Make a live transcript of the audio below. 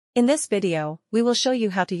In this video, we will show you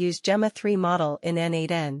how to use Gemma 3 model in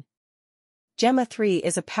n8n. Gemma 3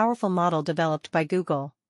 is a powerful model developed by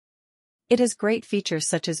Google. It has great features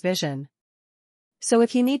such as vision. So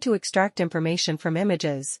if you need to extract information from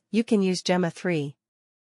images, you can use Gemma 3.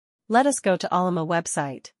 Let us go to Alima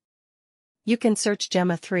website. You can search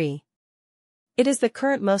Gemma 3. It is the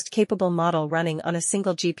current most capable model running on a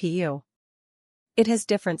single GPU. It has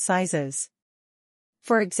different sizes.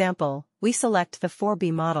 For example, we select the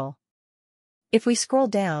 4B model. If we scroll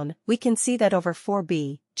down, we can see that over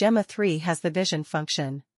 4B, Gemma 3 has the vision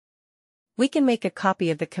function. We can make a copy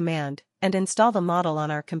of the command and install the model on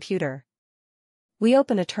our computer. We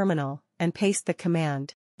open a terminal and paste the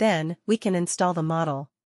command, then we can install the model.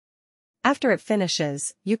 After it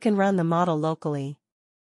finishes, you can run the model locally.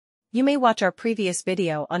 You may watch our previous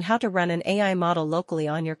video on how to run an AI model locally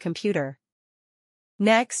on your computer.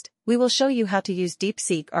 Next, we will show you how to use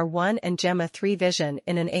DeepSeek R1 and Gemma 3 Vision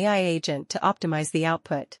in an AI agent to optimize the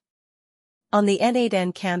output. On the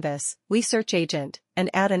n8n canvas, we search agent and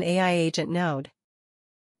add an AI agent node.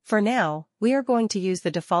 For now, we are going to use the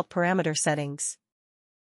default parameter settings.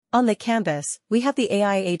 On the canvas, we have the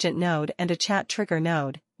AI agent node and a chat trigger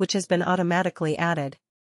node, which has been automatically added.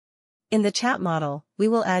 In the chat model, we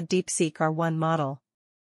will add DeepSeek R1 model.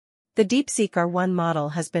 The DeepSeek R1 model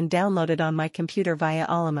has been downloaded on my computer via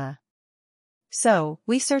Alima. So,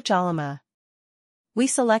 we search Alima. We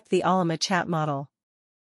select the Alima chat model.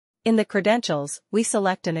 In the credentials, we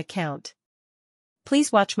select an account.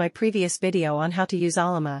 Please watch my previous video on how to use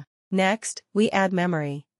Alima. Next, we add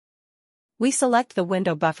memory. We select the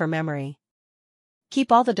window buffer memory.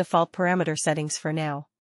 Keep all the default parameter settings for now.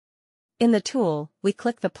 In the tool, we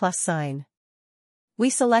click the plus sign. We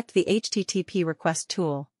select the HTTP request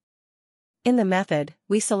tool. In the method,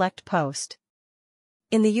 we select post.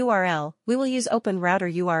 In the URL, we will use Open Router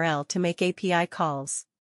URL to make API calls.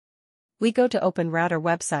 We go to Open Router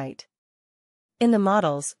website. In the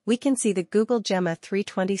models, we can see the Google Gemma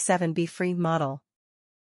 327B free model.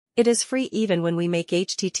 It is free even when we make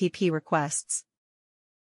HTTP requests.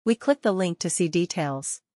 We click the link to see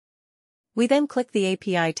details. We then click the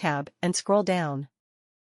API tab and scroll down.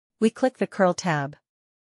 We click the curl tab.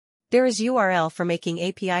 There is URL for making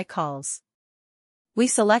API calls. We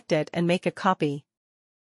select it and make a copy.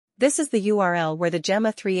 This is the URL where the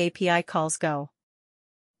Gemma 3 API calls go.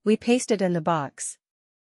 We paste it in the box.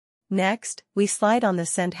 Next, we slide on the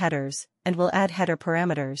send headers, and we'll add header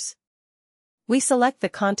parameters. We select the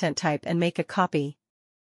content type and make a copy.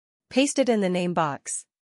 Paste it in the name box.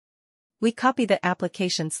 We copy the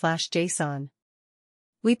application/JSON.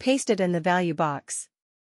 We paste it in the value box.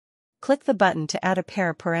 Click the button to add a pair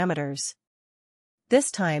of parameters. This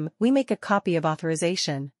time, we make a copy of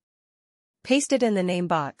authorization. Paste it in the name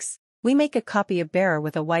box. We make a copy of bearer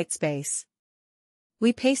with a white space.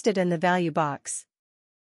 We paste it in the value box.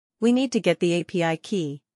 We need to get the API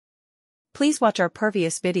key. Please watch our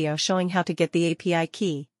previous video showing how to get the API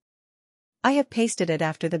key. I have pasted it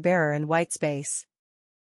after the bearer and white space.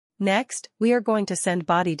 Next, we are going to send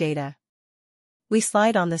body data. We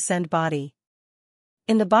slide on the send body.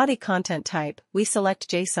 In the body content type, we select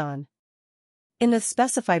JSON. In the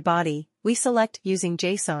specify body, we select using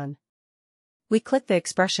JSON. We click the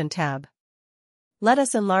expression tab. Let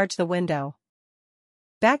us enlarge the window.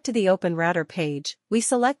 Back to the Open Router page, we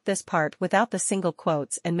select this part without the single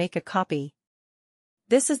quotes and make a copy.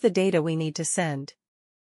 This is the data we need to send.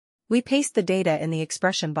 We paste the data in the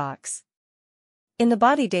expression box. In the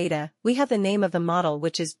body data, we have the name of the model,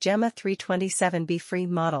 which is Gemma 327B free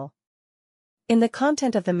model. In the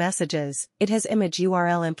content of the messages, it has image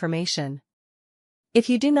URL information. If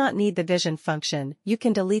you do not need the vision function, you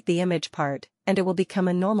can delete the image part, and it will become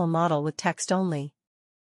a normal model with text only.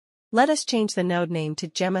 Let us change the node name to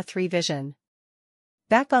Gemma 3 Vision.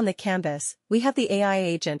 Back on the canvas, we have the AI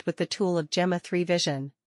agent with the tool of Gemma 3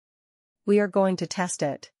 Vision. We are going to test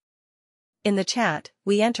it. In the chat,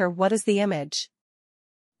 we enter what is the image.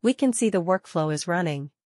 We can see the workflow is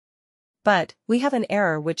running. But, we have an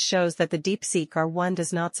error which shows that the DeepSeek R1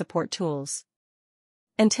 does not support tools.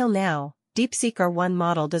 Until now, DeepSeek R1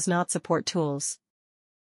 model does not support tools.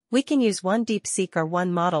 We can use one DeepSeek R1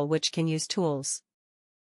 model which can use tools.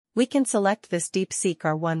 We can select this DeepSeek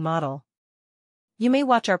R1 model. You may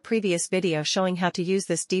watch our previous video showing how to use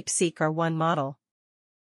this DeepSeek R1 model.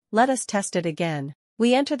 Let us test it again.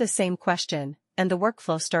 We enter the same question, and the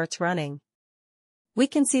workflow starts running. We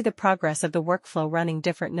can see the progress of the workflow running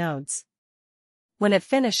different nodes. When it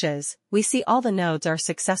finishes, we see all the nodes are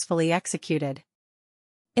successfully executed.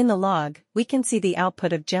 In the log, we can see the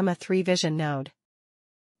output of Gemma 3 Vision node.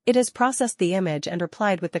 It has processed the image and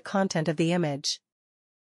replied with the content of the image.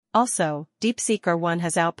 Also, DeepSeek R1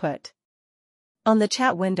 has output. On the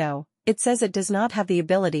chat window, it says it does not have the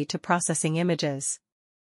ability to processing images.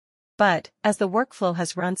 But, as the workflow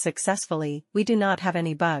has run successfully, we do not have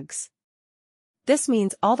any bugs. This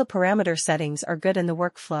means all the parameter settings are good in the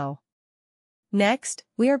workflow. Next,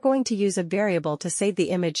 we are going to use a variable to save the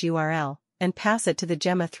image URL, and pass it to the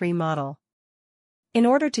Gemma 3 model. In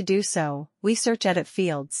order to do so, we search Edit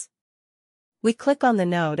Fields. We click on the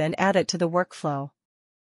node and add it to the workflow.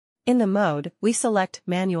 In the mode, we select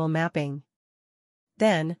Manual Mapping.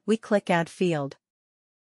 Then, we click Add Field.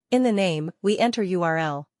 In the name, we enter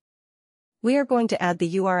URL. We are going to add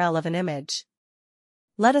the URL of an image.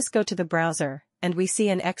 Let us go to the browser, and we see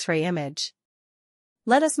an X-ray image.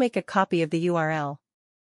 Let us make a copy of the URL.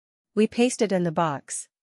 We paste it in the box.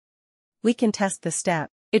 We can test the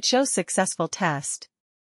step. It shows successful test.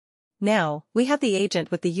 Now, we have the agent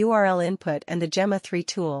with the URL input and the Gemma 3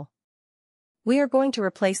 tool. We are going to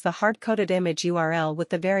replace the hard-coded image URL with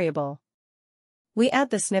the variable. We add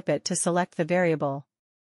the snippet to select the variable.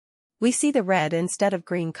 We see the red instead of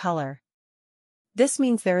green color. This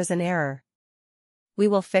means there is an error. We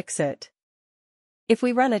will fix it. If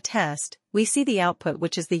we run a test, we see the output,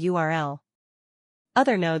 which is the URL.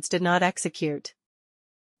 Other nodes did not execute.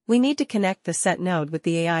 We need to connect the set node with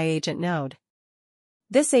the AI agent node.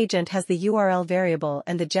 This agent has the URL variable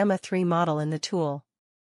and the Gemma 3 model in the tool.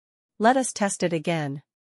 Let us test it again.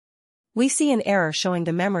 We see an error showing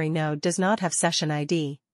the memory node does not have session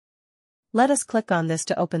ID. Let us click on this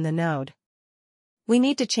to open the node. We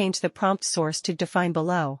need to change the prompt source to define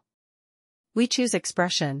below. We choose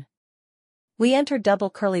expression. We enter double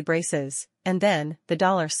curly braces, and then,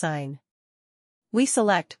 the $sign. We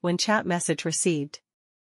select when chat message received.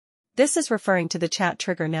 This is referring to the chat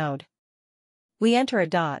trigger node. We enter a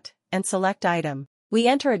dot, and select item. We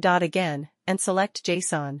enter a dot again, and select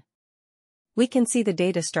JSON. We can see the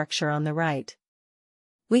data structure on the right.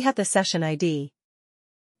 We have the session ID.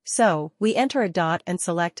 So, we enter a dot and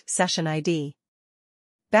select session ID.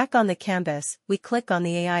 Back on the canvas, we click on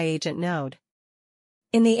the AI agent node.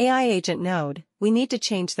 In the AI agent node, we need to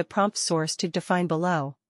change the prompt source to define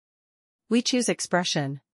below. We choose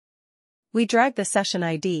expression. We drag the session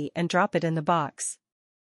ID and drop it in the box.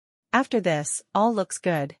 After this, all looks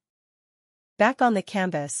good. Back on the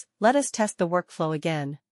canvas, let us test the workflow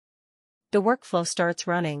again. The workflow starts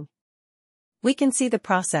running. We can see the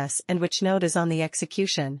process and which node is on the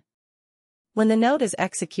execution. When the node is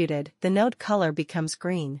executed, the node color becomes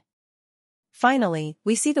green. Finally,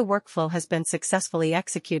 we see the workflow has been successfully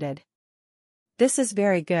executed. This is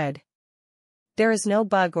very good. There is no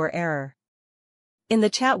bug or error. In the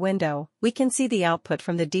chat window, we can see the output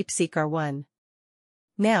from the DeepSeek R1.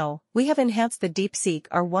 Now, we have enhanced the DeepSeek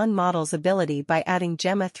R1 model's ability by adding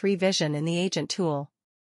Gemma 3 Vision in the agent tool.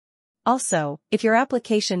 Also, if your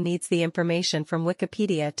application needs the information from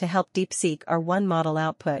Wikipedia to help DeepSeek R1 model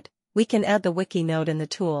output, we can add the wiki node in the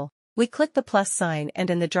tool. We click the plus sign and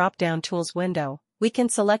in the drop-down tools window, we can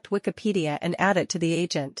select Wikipedia and add it to the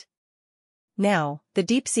agent. Now, the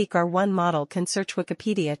DeepSeek R1 model can search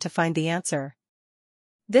Wikipedia to find the answer.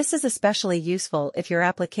 This is especially useful if your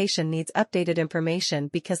application needs updated information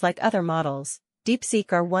because, like other models, DeepSeek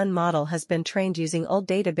R1 model has been trained using old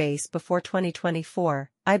database before 2024,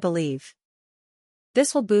 I believe.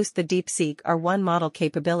 This will boost the DeepSeek R1 model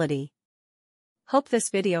capability. Hope this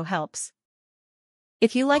video helps.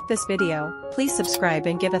 If you like this video, please subscribe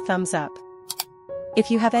and give a thumbs up. If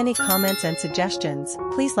you have any comments and suggestions,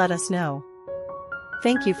 please let us know.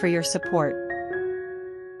 Thank you for your support.